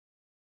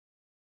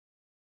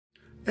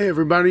Hey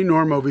everybody,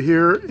 Norm over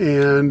here,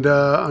 and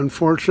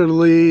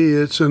unfortunately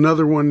it's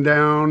another one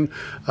down.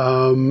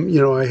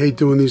 I hate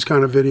doing these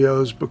kind of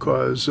videos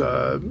because,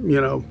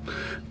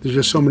 there's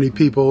just so many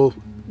people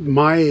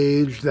my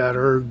age that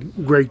are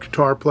great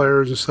guitar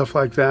players and stuff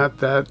like that,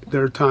 that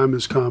their time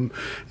has come.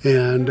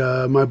 And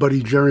my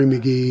buddy Gerry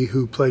McGee,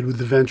 who played with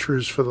the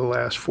Ventures for the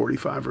last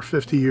 45 or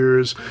 50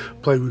 years,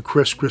 played with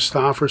Chris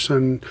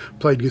Christopherson,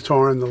 played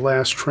guitar in The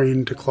Last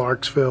Train to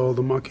Clarksville,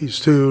 the Monkees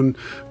tune,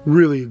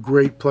 really a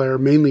great player,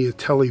 mainly a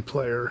telly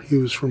player. He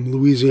was from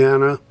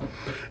Louisiana,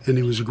 and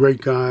he was a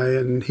great guy,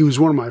 and he was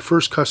one of my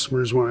first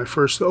customers when I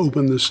first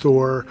opened the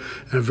store,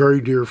 and a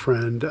very dear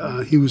friend.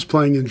 He was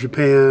playing in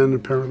Japan,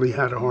 apparently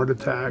had a heart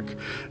attack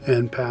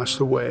and passed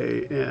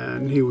away,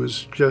 and he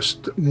was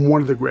just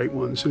one of the great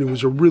ones, and he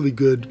was a really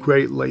good,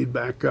 great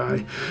laid-back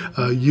guy.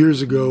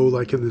 Years ago,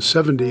 like in the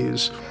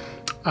 70s,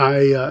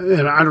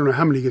 and I don't know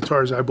how many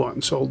guitars I bought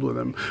and sold with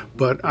him,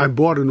 but I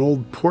bought an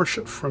old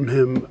Porsche from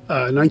him,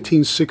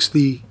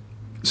 1960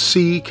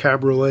 C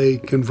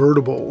Cabriolet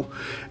convertible,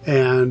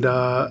 and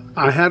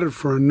I had it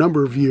for a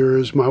number of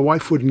years. My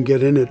wife wouldn't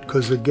get in it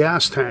because the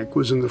gas tank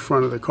was in the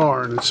front of the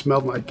car and it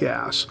smelled like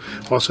gas.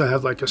 Also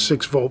had like a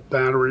 6-volt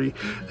battery,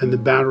 and the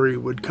battery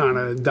would kind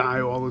of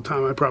die all the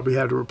time. I probably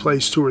had to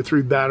replace 2 or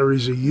 3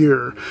 batteries a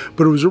year,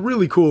 but it was a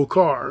really cool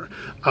car.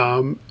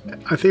 I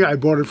think I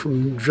bought it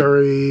from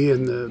Gerry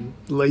in the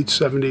late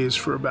 70s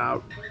for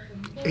about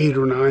 $8,000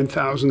 or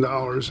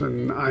 $9,000,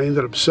 and I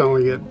ended up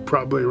selling it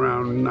probably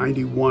around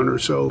 91 or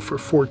so for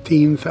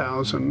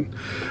 $14,000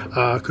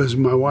 because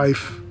my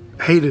wife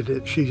hated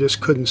it. She just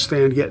couldn't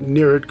stand getting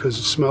near it because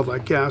it smelled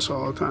like gas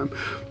all the time.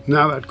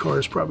 Now that car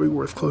is probably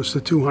worth close to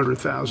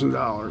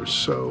 $200,000.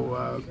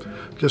 So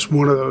just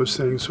one of those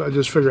things. So I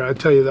just figured I'd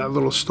tell you that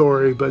little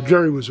story. But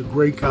Gerry was a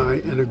great guy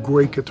and a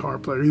great guitar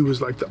player. He was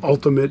like the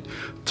ultimate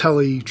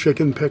telly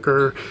chicken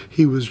picker.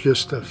 He was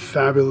just a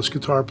fabulous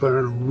guitar player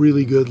and a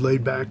really good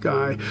laid-back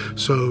guy.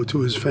 So to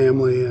his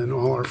family and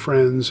all our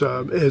friends,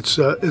 it's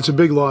a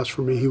big loss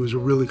for me. He was a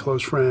really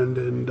close friend,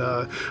 and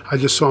I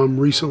just saw him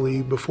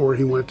recently before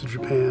he went to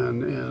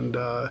Japan, and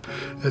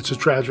it's a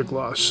tragic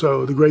loss.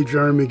 So the great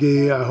Gerry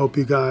McGee, I hope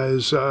you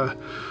guys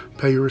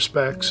pay your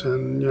respects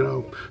and,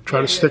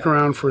 try to stick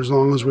around for as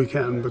long as we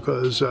can,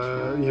 because,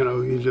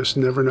 you just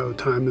never know.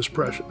 Time is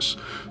precious.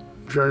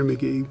 Gerry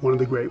McGee, one of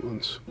the great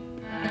ones.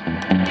 A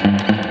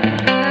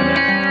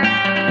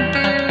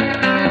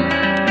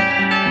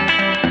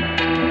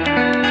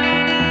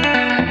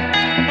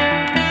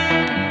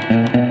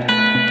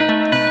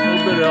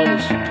little bit of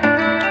Elvis.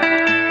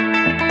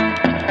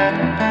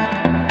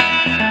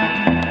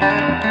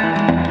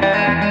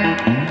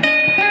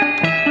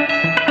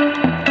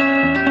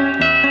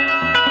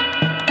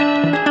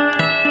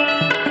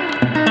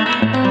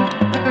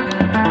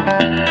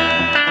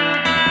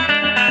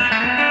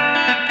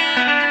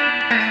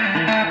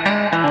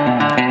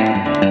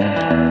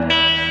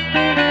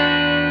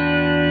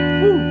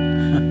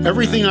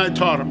 Everything I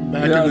taught him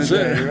back in the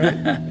day,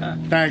 right?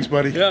 Thanks,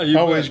 buddy. Yeah,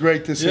 always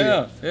great to see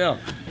you. Yeah.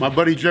 My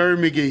buddy Gerry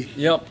McGee.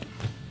 Yep.